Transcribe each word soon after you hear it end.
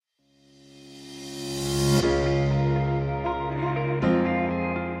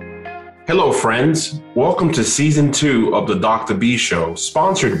Hello, friends. Welcome to Season 2 of the Dr. B Show,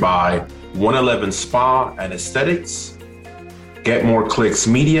 sponsored by 111 Spa and Aesthetics, Get More Clicks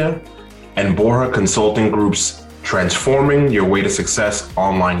Media, and Borja Consulting Group's Transforming Your Way to Success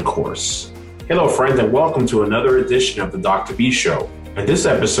online course. Hello, friends, and welcome to another edition of the Dr. B Show. In this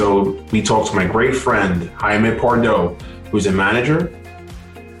episode, we talk to my great friend, Jaime Pardo, who's a manager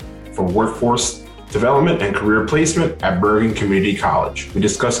for workforce development and career placement at Bergen Community College. We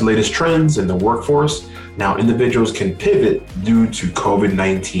discuss the latest trends in the workforce and how individuals can pivot due to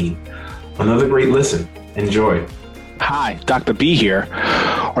COVID-19. Another great listen. Enjoy. Hi, Dr. B here.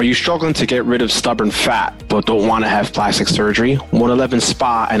 Are you struggling to get rid of stubborn fat but don't want to have plastic surgery? 111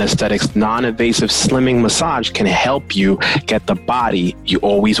 Spa and Aesthetics non-invasive slimming massage can help you get the body you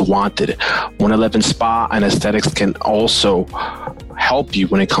always wanted. 111 Spa and Aesthetics can also help you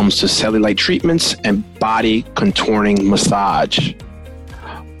when it comes to cellulite treatments and body contouring massage.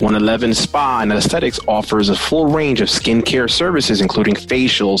 111 Spa and Aesthetics offers a full range of skincare services, including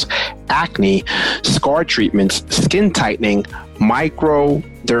facials, acne, scar treatments, skin tightening,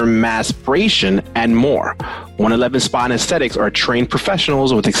 microdermabrasion, and more. 111 Spa and Aesthetics are trained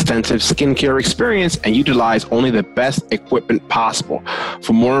professionals with extensive skincare experience and utilize only the best equipment possible.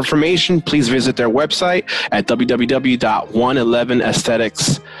 For more information, please visit their website at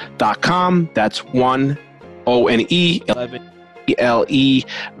www.111aesthetics.com. That's 1-O-N-E-11 Leven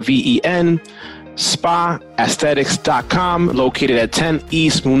SpaAesthetics.com, located at 10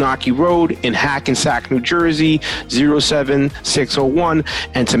 East Moonachie Road in Hackensack, New Jersey, 07601.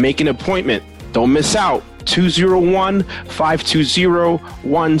 And to make an appointment, don't miss out,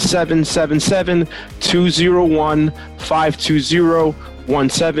 201-520-1777,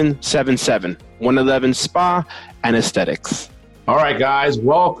 201-520-1777, 111 Spa and Aesthetics. All right, guys,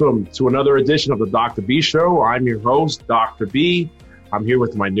 welcome to another edition of the Dr. B Show. I'm your host, Dr. B. I'm here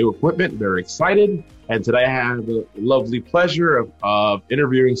with my new equipment. Very excited. And today I have the lovely pleasure of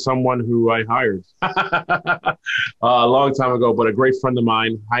interviewing someone who I hired a long time ago, but a great friend of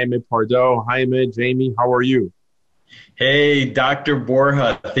mine, Jaime Pardo. Jaime, Jamie, how are you? Hey, Dr.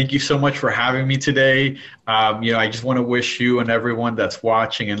 Borja, thank you so much for having me today. I just want to wish you and everyone that's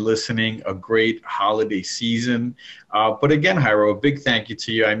watching and listening a great holiday season. But again, Jairo, a big thank you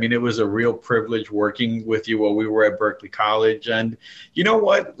to you. I mean, it was a real privilege working with you while we were at Berkeley College. And you know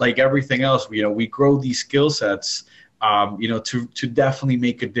what? Like everything else, we grow these skill sets, to definitely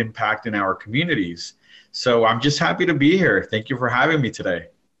make an impact in our communities. So I'm just happy to be here. Thank you for having me today.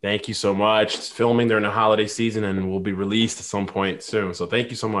 Thank you so much. It's filming during the holiday season and will be released at some point soon. So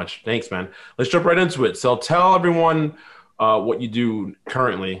thank you so much. Thanks, man. Let's jump right into it. So tell everyone what you do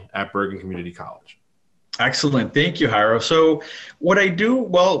currently at Bergen Community College. Excellent. Thank you, Jairo. So what I do,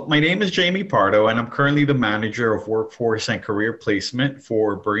 well, my name is Jamie Pardo, and I'm currently the manager of workforce and career placement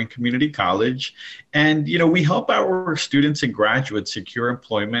for Bergen Community College. And, we help our students and graduates secure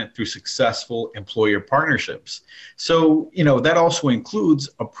employment through successful employer partnerships. So, that also includes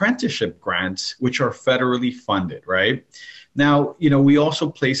apprenticeship grants, which are federally funded, right? Now, we also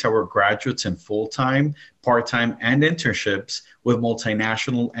place our graduates in full-time, part-time, and internships with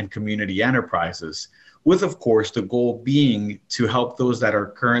multinational and community enterprises, with, of course, the goal being to help those that are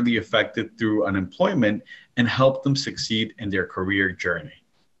currently affected through unemployment and help them succeed in their career journey.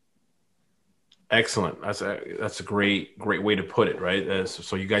 Excellent. That's a great way to put it, right?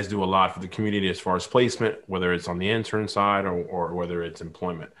 So you guys do a lot for the community as far as placement, whether it's on the intern side or whether it's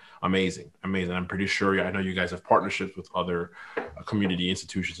employment. Amazing. I'm pretty sure, I know you guys have partnerships with other community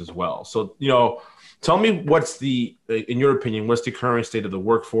institutions as well. So, tell me in your opinion, what's the current state of the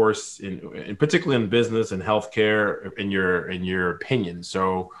workforce, in particularly in business and healthcare, in your opinion?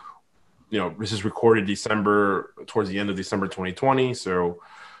 So, this is recorded towards the end of December 2020. So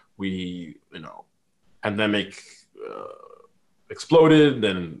we, pandemic exploded,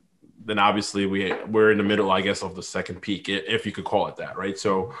 then obviously we're in the middle, I guess, of the second peak, if you could call it that, right?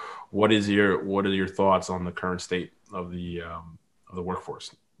 So what are your thoughts on the current state of the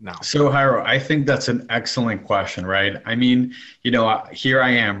workforce now? So, Jairo, I think that's an excellent question, right? I mean, here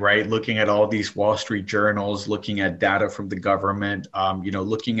I am, right, looking at all these Wall Street journals, looking at data from the government,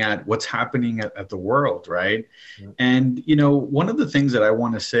 looking at what's happening at the world, right? Mm-hmm. And, one of the things that I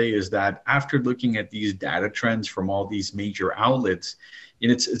want to say is that after looking at these data trends from all these major outlets,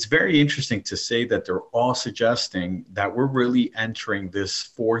 it's very interesting to say that they're all suggesting that we're really entering this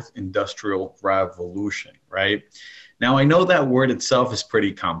fourth industrial revolution, right? Now, I know that word itself is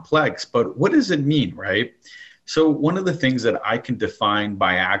pretty complex, but what does it mean, right? So one of the things that I can define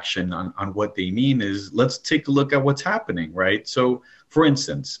by action on what they mean is, let's take a look at what's happening, right? So For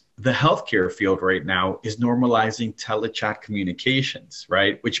instance, the healthcare field right now is normalizing telechat communications,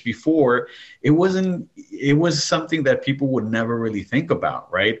 right? Which before it was something that people would never really think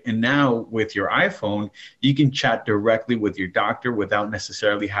about, right? And now with your iPhone, you can chat directly with your doctor without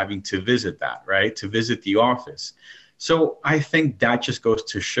necessarily having to visit that, right? To visit the office. So I think that just goes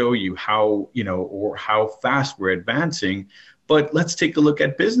to show you how, or how fast we're advancing. But let's take a look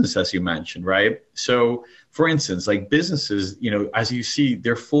at business, as you mentioned, right? So for instance, like businesses, as you see,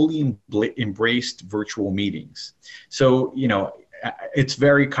 they're fully embraced virtual meetings. So, it's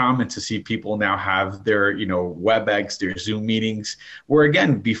very common to see people now have their, WebEx, their Zoom meetings, where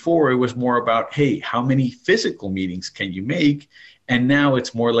again, before it was more about, hey, how many physical meetings can you make? And now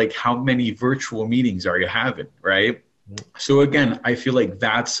it's more like, how many virtual meetings are you having, right? So again, I feel like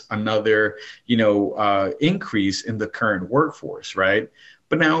that's another, increase in the current workforce, right?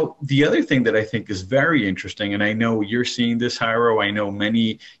 But now the other thing that I think is very interesting, and I know you're seeing this, Jairo, I know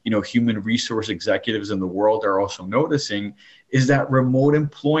many, human resource executives in the world are also noticing, is that remote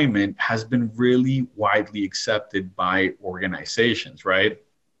employment has been really widely accepted by organizations, right?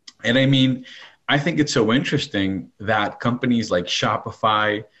 And I mean, I think it's so interesting that companies like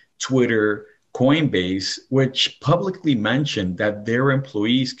Shopify, Twitter, Coinbase, which publicly mentioned that their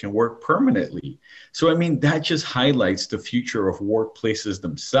employees can work permanently. So, I mean, that just highlights the future of workplaces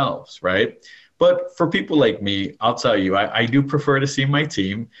themselves, right? But for people like me, I'll tell you, I do prefer to see my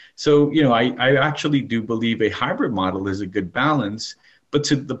team. So, I actually do believe a hybrid model is a good balance. But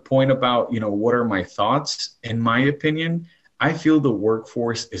to the point about, what are my thoughts? In my opinion, I feel the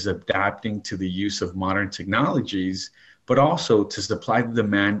workforce is adapting to the use of modern technologies, but also to supply the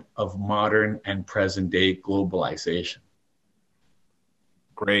demand of modern and present day globalization.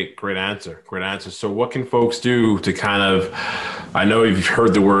 Great answer. Great answer. So what can folks do to kind of, I know you've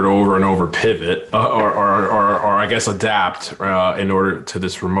heard the word over and over, pivot or I guess adapt in order to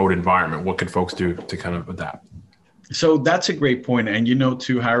this remote environment? What can folks do to kind of adapt? So that's a great point. And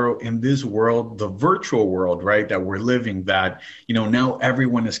too, Jairo, in this world, the virtual world, right, that we're living, that, now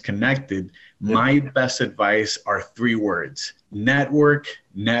everyone is connected. My best advice are 3 words: network,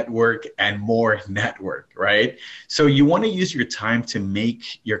 and more network, right? So you want to use your time to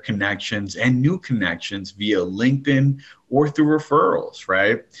make your connections and new connections via LinkedIn or through referrals,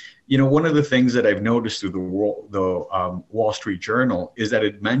 right? One of the things that I've noticed through the Wall Street Journal is that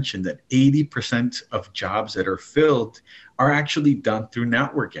it mentioned that 80% of jobs that are filled are actually done through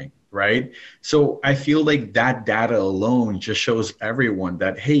networking, right? So I feel like that data alone just shows everyone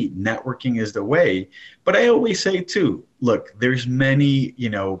that, hey, networking is the way. But I always say too, look, there's many,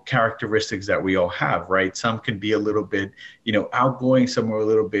 characteristics that we all have, right? Some can be a little bit, outgoing, some are a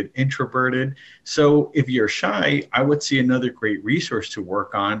little bit introverted. So if you're shy, I would see another great resource to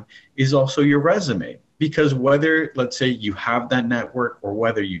work on is also your resume. Because whether, let's say, you have that network or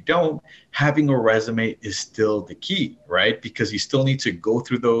whether you don't, having a resume is still the key, right? Because you still need to go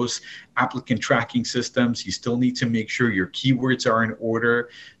through those applicant tracking systems. You still need to make sure your keywords are in order.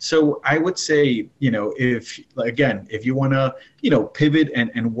 So I would say, if you want to, pivot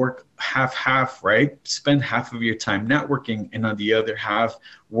and work half, right? Spend half of your time networking and on the other half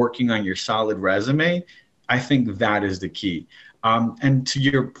working on your solid resume. I think that is the key. And to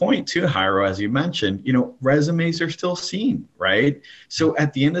your point too, Jairo, as you mentioned, resumes are still seen, right? So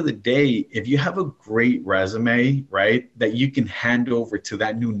at the end of the day, if you have a great resume, right, that you can hand over to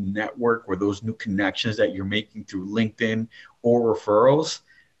that new network or those new connections that you're making through LinkedIn or referrals,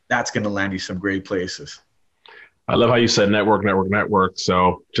 that's going to land you some great places. I love how you said network.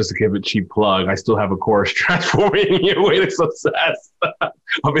 So just to give a cheap plug, I still have a course, Transforming Your Way to Success,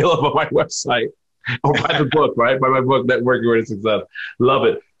 available on my website. Or buy the book, right? Buy my book, Network Your Way to Success. Love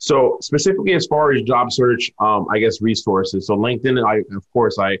it. So specifically as far as job search, I guess resources. So LinkedIn,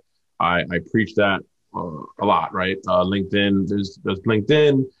 I preach that a lot, right? LinkedIn, there's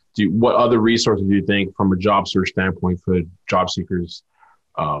LinkedIn. What other resources do you think from a job search standpoint could job seekers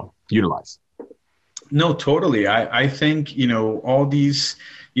utilize? No, totally. I think, all these,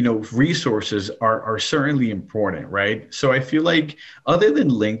 resources are certainly important, right? So I feel like other than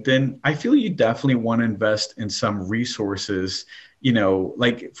LinkedIn, I feel you definitely want to invest in some resources,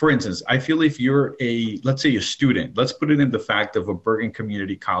 like for instance, I feel if you're let's say a student, let's put it in the fact of a Bergen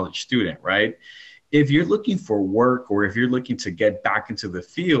Community College student, right? If you're looking for work or if you're looking to get back into the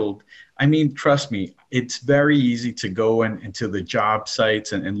field, I mean, trust me, it's very easy to go into the job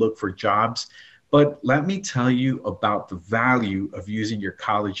sites and look for jobs. But let me tell you about the value of using your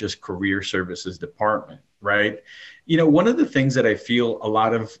college's career services department. right? One of the things that I feel a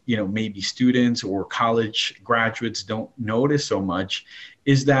lot of, maybe students or college graduates don't notice so much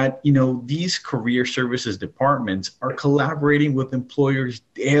is that, these career services departments are collaborating with employers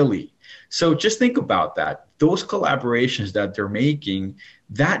daily. So just think about that. Those collaborations that they're making,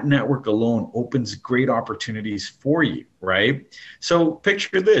 that network alone opens great opportunities for you, right? So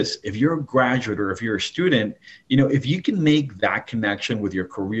picture this: if you're a graduate or if you're a student, if you can make that connection with your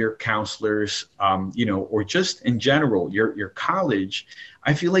career counselors, or just in general, your college,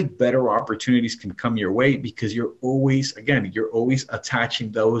 I feel like better opportunities can come your way because you're always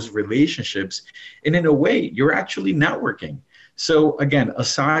attaching those relationships. And in a way, you're actually networking. So again,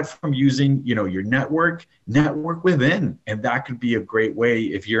 aside from using, your network within, and that could be a great way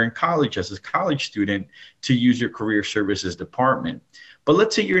if you're in college as a college student to use your career services department. But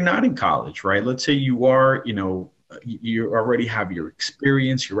let's say you're not in college, right? Let's say you are, you already have your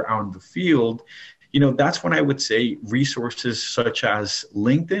experience, you're out in the field. That's when I would say resources such as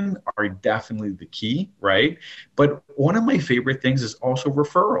LinkedIn are definitely the key, right? But one of my favorite things is also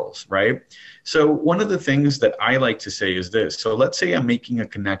referrals, right? So one of the things that I like to say is this. So let's say I'm making a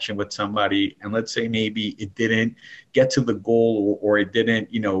connection with somebody, and let's say maybe it didn't get to the goal or it didn't,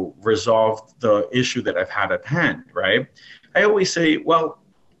 resolve the issue that I've had at hand, right? I always say, well,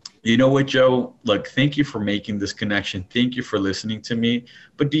 you know what, Joe? Look, thank you for making this connection. Thank you for listening to me.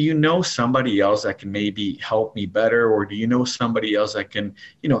 But do you know somebody else that can maybe help me better? Or do you know somebody else that can,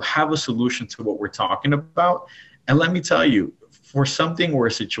 have a solution to what we're talking about? And let me tell you, for something or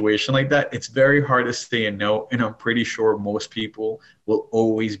a situation like that, it's very hard to say a no. And I'm pretty sure most people will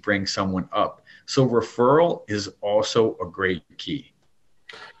always bring someone up. So referral is also a great key.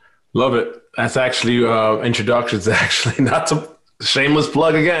 Love it. That's actually introductions, actually, not to... Shameless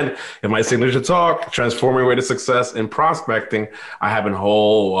plug again. In my signature talk, Transforming Your Way to Success in Prospecting, I have a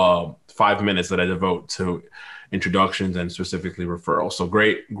whole 5 minutes that I devote to introductions and specifically referrals. So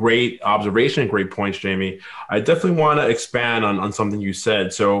great observation, great points, Jamie. I definitely want to expand on something you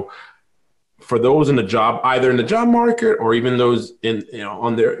said. So for those in the job, either in the job market or even those in,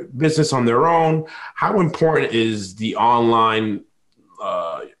 on their business on their own, how important is the online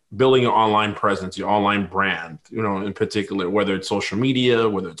building your online presence, your online brand, in particular, whether it's social media,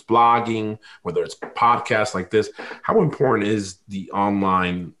 whether it's blogging, whether it's podcasts like this, how important is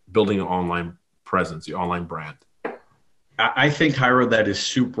building an online presence, your online brand? I think, Jairo, that is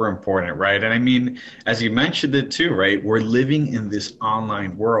super important, right? And I mean, as you mentioned it too, right? We're living in this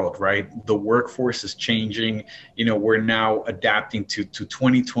online world, right? The workforce is changing. We're now adapting to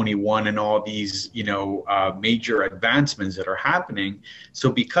 2021 and all these, major advancements that are happening.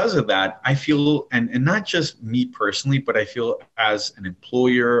 So because of that, I feel, and not just me personally, but I feel as an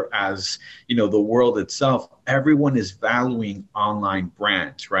employer, as, the world itself, everyone is valuing online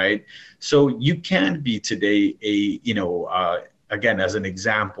brands, right? So you can be today again, as an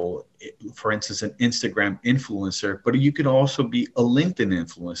example, for instance, an Instagram influencer, but you can also be a LinkedIn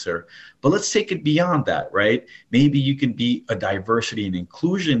influencer. But let's take it beyond that, right? Maybe you can be a diversity and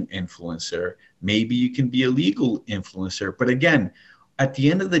inclusion influencer. Maybe you can be a legal influencer. But again, at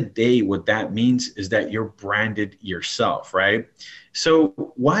the end of the day, what that means is that you're branded yourself, right? So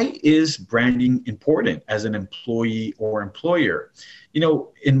why is branding important as an employee or employer?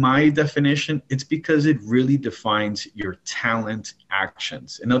 In my definition, it's because it really defines your talent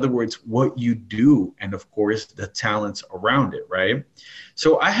actions. In other words, what you do, and of course, the talents around it, right?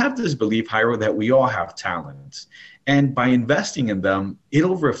 So I have this belief, Jairo, that we all have talents. And by investing in them,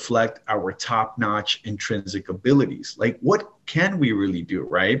 it'll reflect our top-notch intrinsic abilities. Like, what can we really do,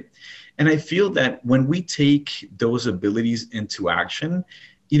 right? And I feel that when we take those abilities into action,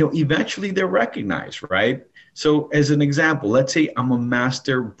 eventually they're recognized, right? So as an example, let's say I'm a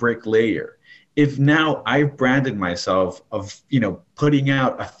master bricklayer. If now I've branded myself of, putting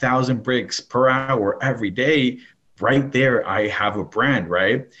out 1,000 bricks per hour every day, right there, I have a brand,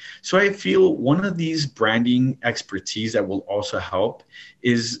 right? So I feel one of these branding expertise that will also help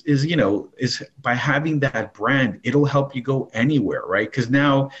is by having that brand, it'll help you go anywhere, right? Because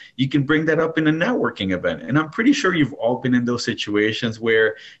now you can bring that up in a networking event. And I'm pretty sure you've all been in those situations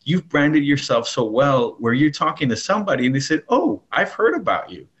where you've branded yourself so well, where you're talking to somebody and they said, oh, I've heard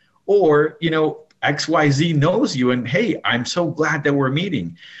about you. Or, XYZ knows you, and hey, I'm so glad that we're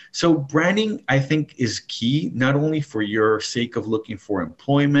meeting. So branding, I think, is key, not only for your sake of looking for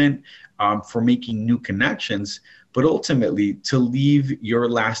employment, for making new connections, but ultimately to leave your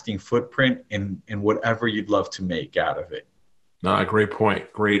lasting footprint in whatever you'd love to make out of it. No, great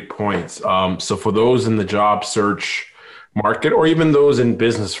point. Great points. So for those in the job search market, or even those in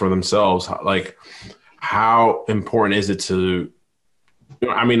business for themselves, like, how important is it to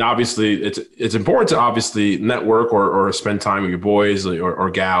I mean, obviously, it's important to obviously network or spend time with your boys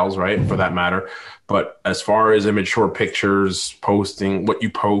or gals, right, for that matter. But as far as immature pictures, posting what you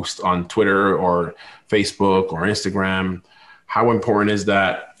post on Twitter or Facebook or Instagram, how important is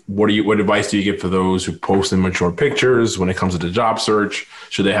that? What advice do you give for those who post immature pictures when it comes to the job search?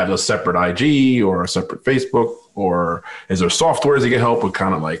 Should they have a separate IG or a separate Facebook, or is there softwares that can help with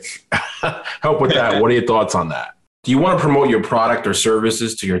kind of like help with that? What are your thoughts on that? Do you want to promote your product or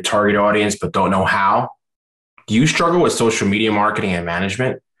services to your target audience but don't know how? Do you struggle with social media marketing and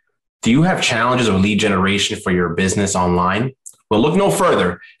management? Do you have challenges with lead generation for your business online? Well, look no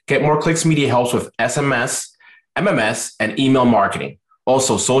further. Get More Clicks Media helps with SMS, MMS, and email marketing.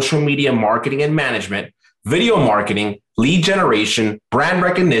 Also, social media marketing and management, video marketing, lead generation, brand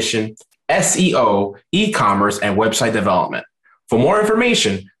recognition, SEO, e-commerce, and website development. For more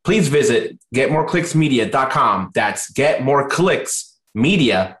information, please visit getmoreclicksmedia.com. That's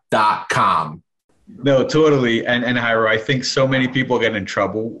getmoreclicksmedia.com. No, totally. And Jairo, I think so many people get in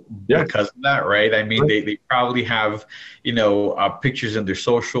trouble because of that, right? I mean, they probably have, pictures in their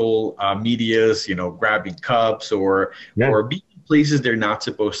social medias, grabbing cups or being places they're not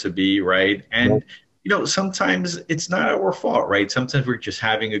supposed to be, right? And sometimes it's not our fault, right? Sometimes we're just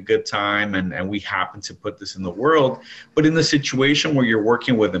having a good time and we happen to put this in the world. But in the situation where you're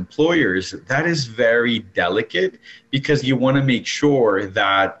working with employers, that is very delicate because you want to make sure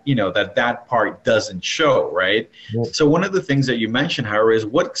that, that part doesn't show, right? So one of the things that you mentioned, Howard, is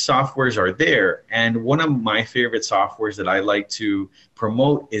what softwares are there? And one of my favorite softwares that I like to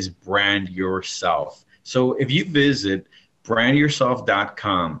promote is Brand Yourself. So if you visit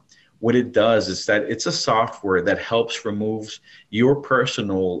brandyourself.com, what it does is that it's a software that helps remove your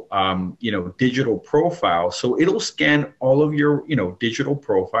personal, digital profile. So it'll scan all of your, digital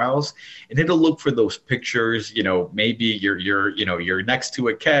profiles, and it'll look for those pictures. Maybe you're next to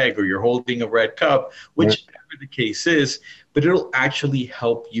a keg or you're holding a red cup, whichever the case is. But it'll actually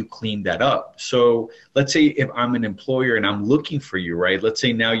help you clean that up. So let's say if I'm an employer and I'm looking for you, right? Let's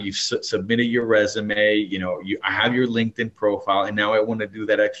say now you've submitted your resume, I have your LinkedIn profile, and now I want to do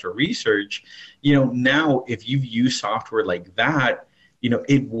that extra research. Now if you've used software like that,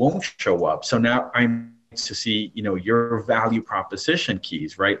 it won't show up. So now I'm to see, your value proposition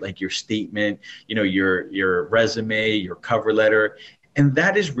keys, right? Like your statement, your resume, your cover letter. And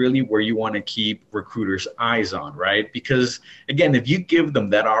that is really where you want to keep recruiters' eyes on, right? Because again, if you give them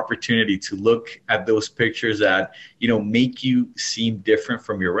that opportunity to look at those pictures that, make you seem different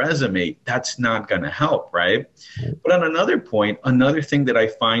from your resume, that's not going to help, right? But on another point, another thing that I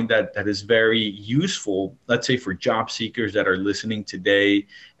find that is very useful, let's say for job seekers that are listening today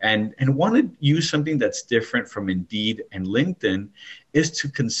and want to use something that's different from Indeed and LinkedIn, is to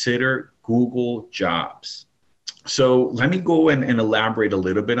consider Google Jobs. So let me go and elaborate a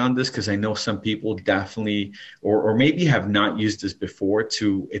little bit on this, because I know some people definitely, or maybe have not used this before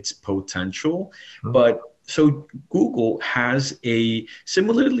to its potential. But so Google has a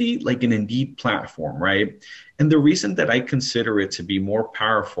similarly like an Indeed platform, right? And the reason that I consider it to be more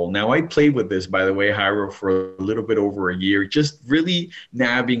powerful, now I played with this, by the way, Jairo, for a little bit over a year, just really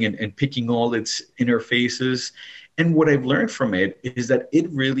nabbing and picking all its interfaces. And what I've learned from it is that it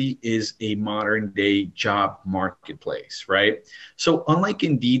really is a modern day job marketplace, right? So unlike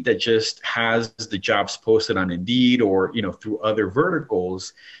Indeed that just has the jobs posted on Indeed or, through other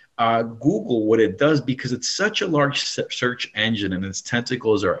verticals, Google, what it does, because it's such a large search engine and its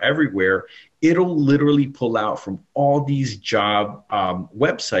tentacles are everywhere, it'll literally pull out from all these job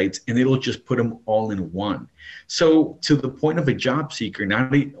websites and it'll just put them all in one. So to the point of a job seeker,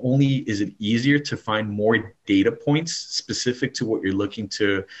 not only is it easier to find more data points specific to what you're looking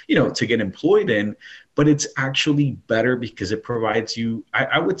to, to get employed in, but it's actually better because it provides you,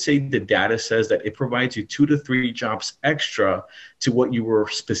 I would say the data says that it provides you 2 to 3 jobs extra to what you were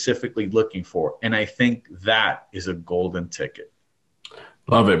specifically looking for. And I think that is a golden ticket.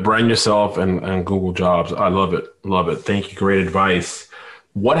 Love it. Brand Yourself and Google Jobs. I love it. Love it. Thank you. Great advice.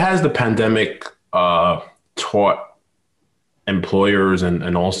 What has the pandemic taught employers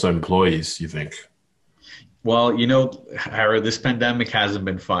and also employees, you think? Well, Howard, this pandemic hasn't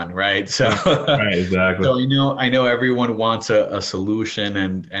been fun, right? So, right, exactly. So, I know everyone wants a solution,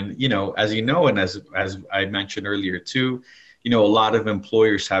 and as you know, and as I mentioned earlier too, a lot of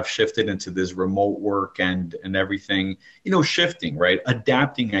employers have shifted into this remote work and everything, shifting, right?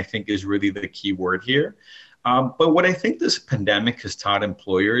 Adapting, I think, is really the key word here. But what I think this pandemic has taught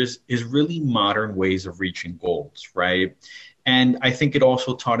employers is really modern ways of reaching goals, right? And I think it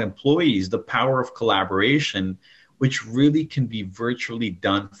also taught employees the power of collaboration which really can be virtually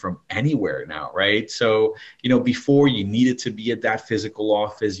done from anywhere now, right? So, before you needed to be at that physical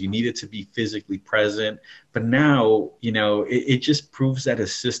office, you needed to be physically present, but now, it just proves that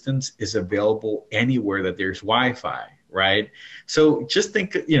assistance is available anywhere that there's Wi-Fi, right? So just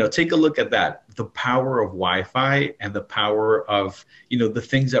think, take a look at that, the power of Wi-Fi and the power of, the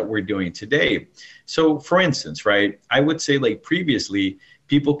things that we're doing today. So for instance, right, I would say like previously,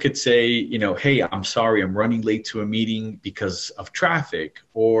 people could say, hey, I'm sorry, I'm running late to a meeting because of traffic,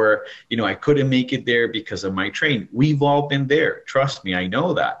 or, I couldn't make it there because of my train. We've all been there. Trust me, I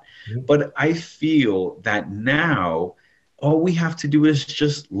know that. Mm-hmm. But I feel that now all we have to do is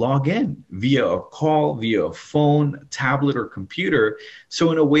just log in via a call, via a phone, tablet, or computer.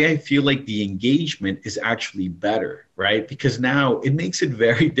 So in a way, I feel like the engagement is actually better, right? Because now it makes it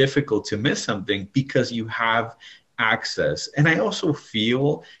very difficult to miss something because you have access. And I also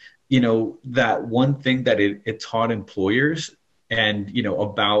feel, that one thing that it taught employers and,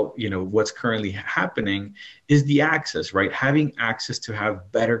 about, what's currently happening is the access, right? Having access to have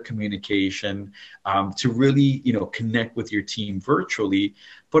better communication, to really, connect with your team virtually,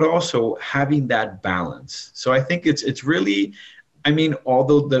 but also having that balance. So I think it's really,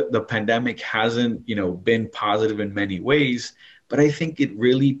 although the pandemic hasn't, been positive in many ways, but I think it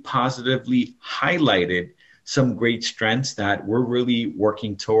really positively highlighted some great strengths that we're really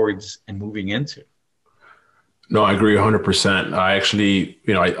working towards and moving into. No, I agree 100%. I actually,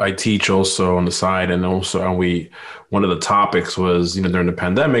 I teach also on the side, and also one of the topics was, during the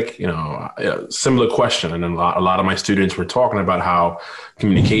pandemic, similar question. And a lot of my students were talking about how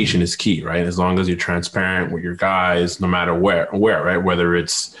communication is key, right? As long as you're transparent with your guys, no matter where, right? Whether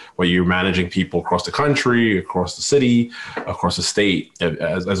you're managing people across the country, across the city, across the state,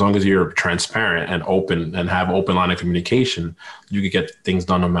 as long as you're transparent and open and have open line of communication, you could get things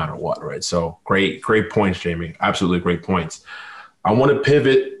done no matter what, right? So great points, Jamie. Absolutely great points. I want to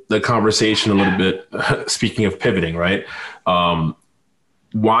pivot the conversation a little bit. Speaking of pivoting, right?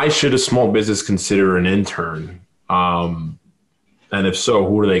 Why should a small business consider an intern? And if so,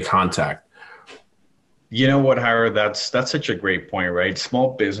 who do they contact? You know what, Howard, that's such a great point, right?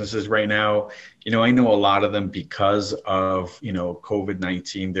 Small businesses right now, I know a lot of them because of,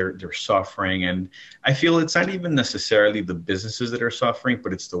 COVID-19, they're suffering. And I feel it's not even necessarily the businesses that are suffering,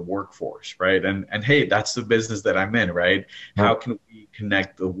 but it's the workforce, right? And hey, that's the business that I'm in, right? How can we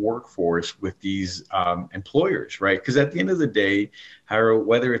connect the workforce with these employers, right? Because at the end of the day, Howard,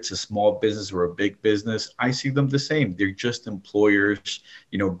 whether it's a small business or a big business, I see them the same. They're just employers,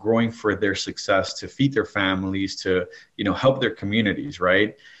 growing for their success, to feed their families, to, help their communities,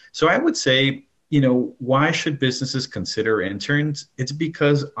 right? So I would say, why should businesses consider interns? It's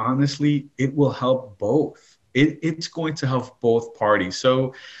because honestly, it will help both. It's going to help both parties.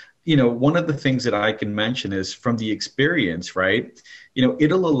 So, one of the things that I can mention is from the experience, right?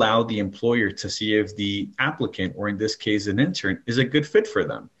 It'll allow the employer to see if the applicant, or in this case, an intern, is a good fit for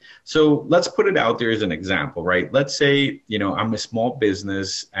them. So let's put it out there as an example, right? Let's say, I'm a small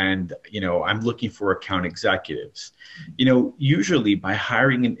business and, I'm looking for account executives. Usually by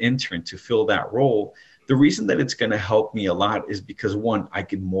hiring an intern to fill that role, the reason that it's going to help me a lot is because, one, I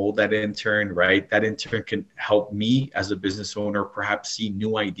can mold that intern, right? That intern can help me as a business owner perhaps see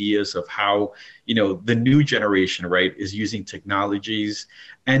new ideas of how, the new generation, right, is using technologies.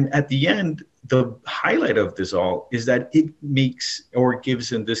 And at the end, the highlight of this all is that it makes, or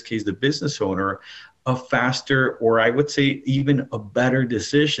gives, in this case, the business owner a faster, or I would say even a better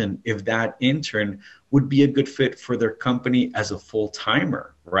decision if that intern would be a good fit for their company as a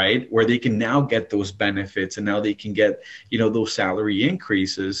full-timer, right? Where they can now get those benefits and now they can get, those salary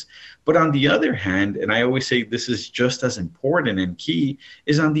increases. But on the other hand, and I always say this is just as important and key,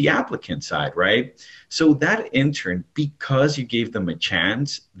 is on the applicant side, right? So that intern, because you gave them a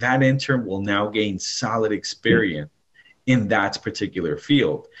chance, that intern will now gain solid experience in that particular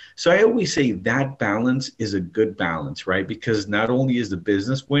field. So I always say that balance is a good balance, right? Because not only is the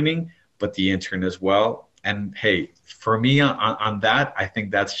business winning, but the intern as well. And hey, for me on that, I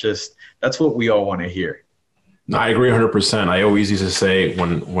think that's what we all want to hear. No, I agree 100%. I always used to say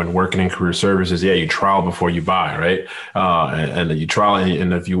when working in career services, you trial before you buy, right? And you trial,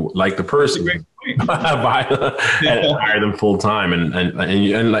 and if you like the person, buy and hire them full time.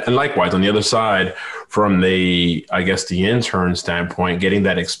 And likewise on the other side, from the intern standpoint, getting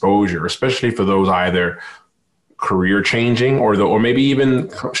that exposure, especially for those either career changing or maybe even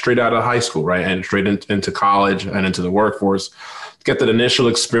straight out of high school, right? And straight into college and into the workforce. get that initial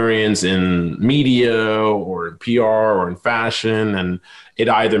experience in media or in PR or in fashion, and it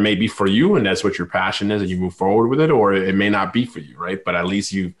either may be for you and that's what your passion is and you move forward with it, or it may not be for you, right? But at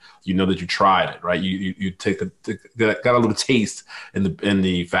least you know that you tried it, right? You got a little taste in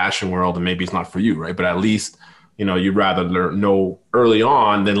the fashion world, and maybe it's not for you, right? But at least you'd rather know early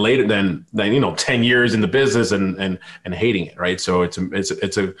on than later, than 10 years in the business and hating it, right? So it's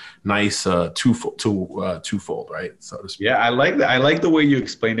a nice twofold, right? So to speak. Yeah, I like that. I like the way you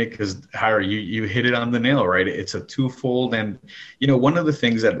explain it, because Jairo, you hit it on the nail, right? It's a twofold, and one of the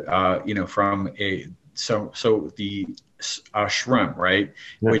things that from the SHRM, right,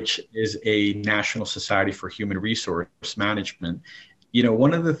 yeah, which is a National Society for Human Resource Management.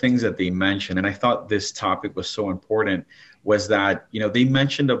 One of the things that they mentioned, and I thought this topic was so important, was that, they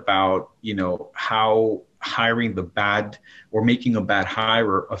mentioned about, how hiring the bad or making a bad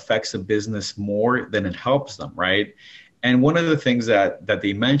hire affects a business more than it helps them, right? And one of the things that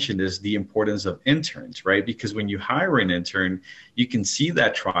they mentioned is the importance of interns, right? Because when you hire an intern, you can see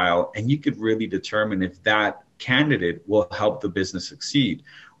that trial and you could really determine if that candidate will help the business succeed.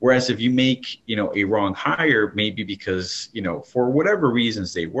 Whereas if you make, a wrong hire, maybe because, for whatever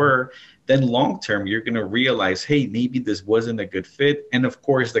reasons they were, then long-term, you're going to realize, hey, maybe this wasn't a good fit. And of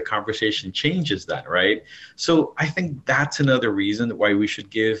course, the conversation changes that, right? So I think that's another reason why we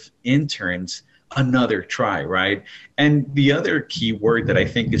should give interns another try, right? And the other key word that I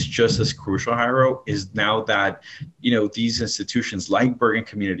think is just as crucial, Jairo, is now that, these institutions like Bergen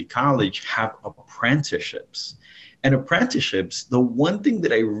Community College have apprenticeships. And apprenticeships, the one thing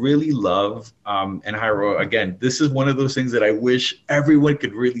that I really love, and Jairo, again, this is one of those things that I wish everyone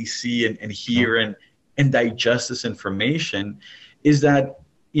could really see and hear and digest this information, is that,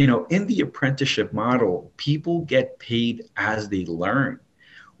 in the apprenticeship model, people get paid as they learn.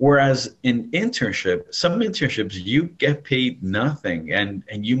 Whereas in some internships, you get paid nothing, and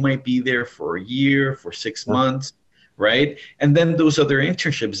you might be there for a year, for 6 months, right? And then those other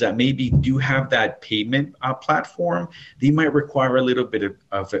internships that maybe do have that payment platform, they might require a little bit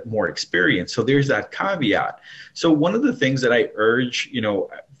of more experience. So there's that caveat. So one of the things that I urge,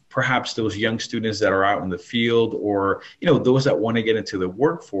 perhaps those young students that are out in the field, or those that want to get into the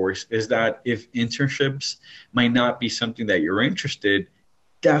workforce, is that if internships might not be something that you're interested,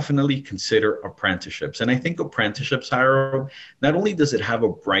 definitely consider apprenticeships. And I think apprenticeships, Jairo, not only does it have a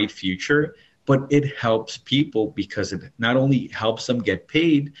bright future, but it helps people because it not only helps them get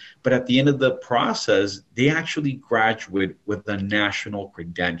paid, but at the end of the process, they actually graduate with a national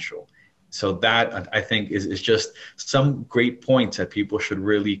credential. So that, I think, is just some great points that people should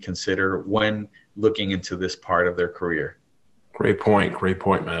really consider when looking into this part of their career. Great point,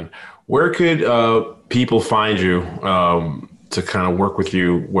 man. Where could people find you to kind of work with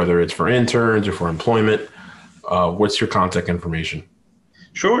you, whether it's for interns or for employment? What's your contact information?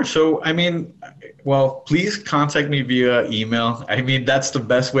 Sure. So, please contact me via email. That's the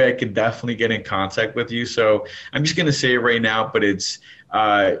best way I can definitely get in contact with you. So I'm just going to say it right now, but it's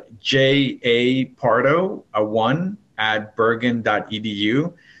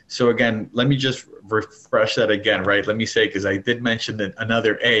japardo1@bergen.edu. So again, let me just refresh that again, right? Let me say, because I did mention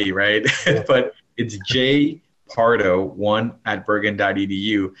another A, right? But it's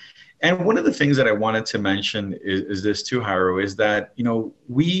japardo1@bergen.edu. And one of the things that I wanted to mention is this too, Jairo, is that,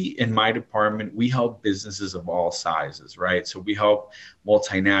 we in my department, we help businesses of all sizes, right? So we help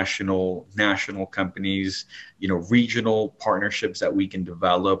multinational, national companies, regional partnerships that we can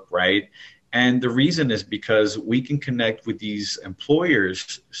develop, right? And the reason is because we can connect with these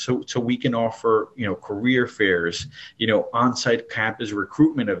employers so we can offer, career fairs, on-site campus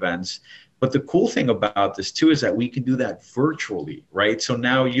recruitment events. But the cool thing about this too is that we can do that virtually, right? So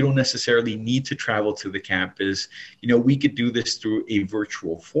now you don't necessarily need to travel to the campus. We could do this through a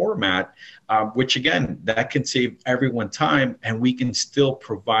virtual format, which again, that can save everyone time, and we can still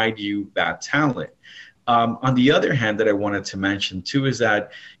provide you that talent. On the other hand, that I wanted to mention too is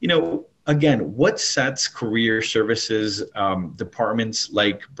that, again, what sets career services departments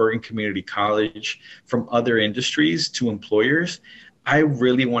like Bergen Community College from other industries to employers? I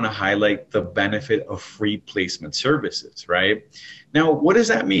really want to highlight the benefit of free placement services, right? Now, what does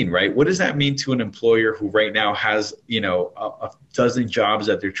that mean, right? What does that mean to an employer who right now has, a dozen jobs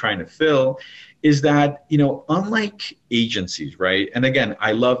that they're trying to fill? Is that, unlike agencies, right? And again,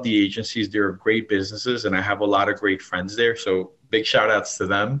 I love the agencies. They're great businesses and I have a lot of great friends there. So big shout outs to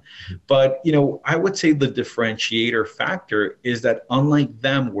them. But, I would say the differentiator factor is that unlike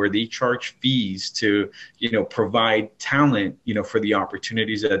them, where they charge fees to, provide talent, for the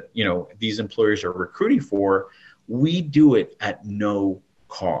opportunities that, these employers are recruiting for, we do it at no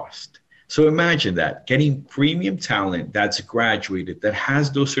cost. So imagine that, getting premium talent that's graduated, that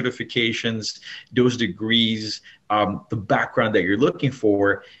has those certifications, those degrees, the background that you're looking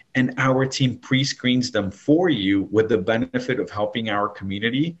for, and our team pre-screens them for you with the benefit of helping our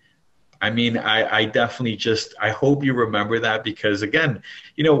community. I mean, I definitely I hope you remember that, because again,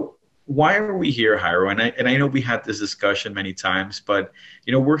 why are we here, Jairo? And I know we had this discussion many times, but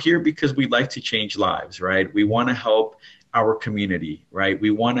we're here because we like to change lives, right? We want to help our community, right?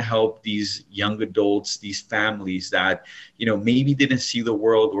 We want to help these young adults, these families that, maybe didn't see the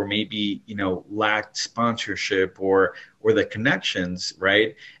world, or maybe, lacked sponsorship or the connections,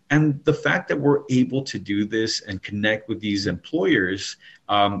 right? And the fact that we're able to do this and connect with these employers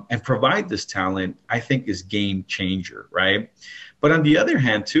and provide this talent, I think is game changer, right? But on the other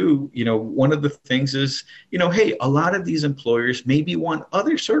hand, too, one of the things is, hey, a lot of these employers maybe want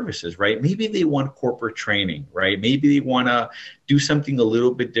other services, right? Maybe they want corporate training, right? Maybe they want to do something a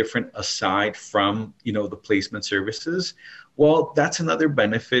little bit different aside from, the placement services. Well, that's another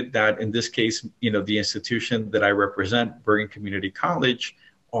benefit that, in this case, the institution that I represent, Bergen Community College,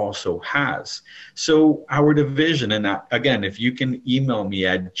 also has. So our division, and again, if you can email me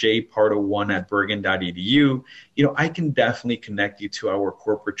at jpardo1@bergen.edu, I can definitely connect you to our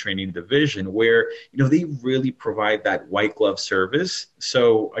corporate training division, where, they really provide that white glove service.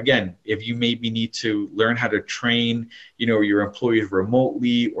 So again, if you maybe need to learn how to train, your employees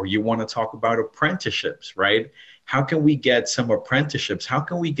remotely, or you want to talk about apprenticeships, right? How can we get some apprenticeships? How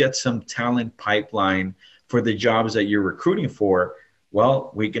can we get some talent pipeline for the jobs that you're recruiting for?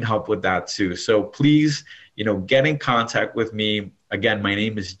 Well, we can help with that too. So please, get in contact with me. Again, my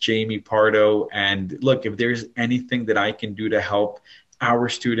name is Jamie Pardo. And look, if there's anything that I can do to help our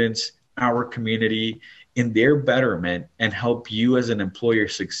students, our community in their betterment, and help you as an employer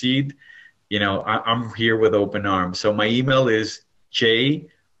succeed, I'm here with open arms. So my email is jpardo,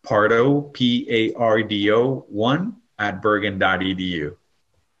 PARDO1@bergen.edu.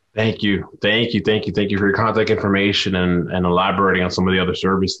 Thank you for your contact information and elaborating on some of the other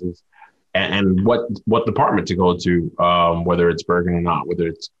services and what department to go to, whether it's Bergen or not, which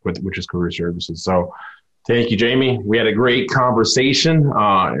is career services. So thank you, Jamie. We had a great conversation.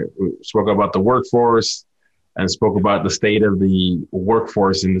 We spoke about the workforce and spoke about the state of the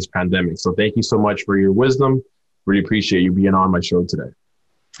workforce in this pandemic. So thank you so much for your wisdom. Really appreciate you being on my show today.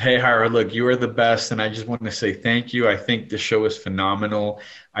 Hey, Jairo, look, you are the best. And I just want to say thank you. I think the show is phenomenal.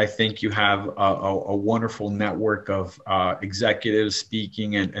 I think you have a wonderful network of executives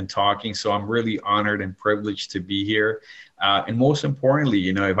speaking and talking. So I'm really honored and privileged to be here. And most importantly,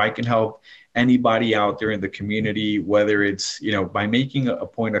 if I can help anybody out there in the community, whether it's, by making a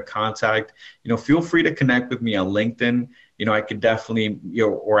point of contact, feel free to connect with me on LinkedIn. I could definitely,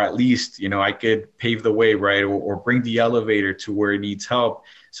 or at least, I could pave the way, right? Or bring the elevator to where it needs help.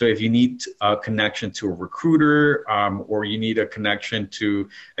 So if you need a connection to a recruiter, or you need a connection to,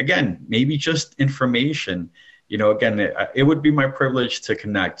 again, maybe just information, again, it would be my privilege to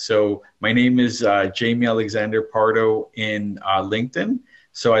connect. So my name is Jamie Alexander Pardo in LinkedIn.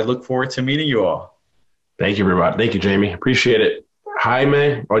 So I look forward to meeting you all. Thank you, everybody. Thank you, Jamie. Appreciate it.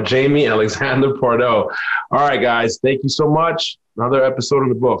 Jaime or Jamie Alexander Pardo. All right, guys. Thank you so much. Another episode of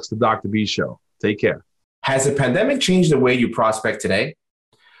the books, The Dr. B Show. Take care. Has the pandemic changed the way you prospect today?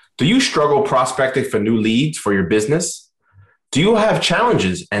 Do you struggle prospecting for new leads for your business? Do you have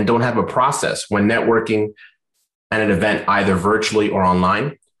challenges and don't have a process when networking at an event, either virtually or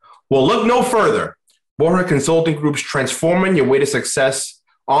online? Well, look no further. Borja Consulting Group's Transforming Your Way to Success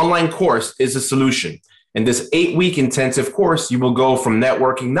online course is a solution. In this 8-week intensive course, you will go from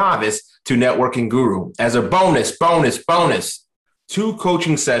networking novice to networking guru. As a bonus, 2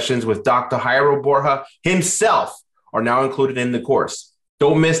 coaching sessions with Dr. Jairo Borja himself are now included in the course.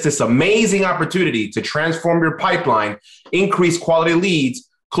 Don't miss this amazing opportunity to transform your pipeline, increase quality leads,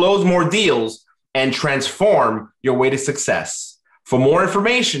 close more deals, and transform your way to success. For more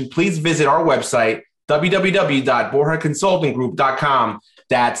information, please visit our website, www.borjaconsultinggroup.com.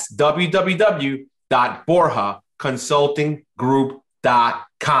 That's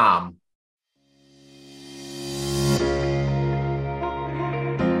www.borjaconsultinggroup.com.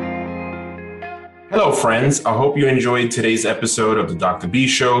 Hello, friends. I hope you enjoyed today's episode of the Dr. B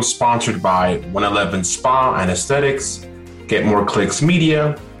Show, sponsored by 111 Spa and Aesthetics, Get More Clicks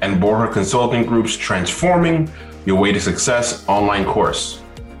Media, and Borja Consulting Group's Transforming Your Way to Success online course.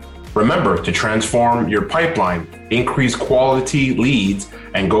 Remember to transform your pipeline, increase quality leads,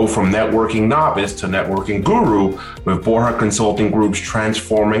 and go from networking novice to networking guru with Borja Consulting Group's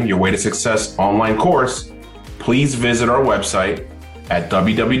Transforming Your Way to Success online course. Please visit our website at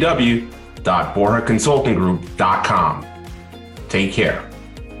www.borjaconsultinggroup.com. Take care.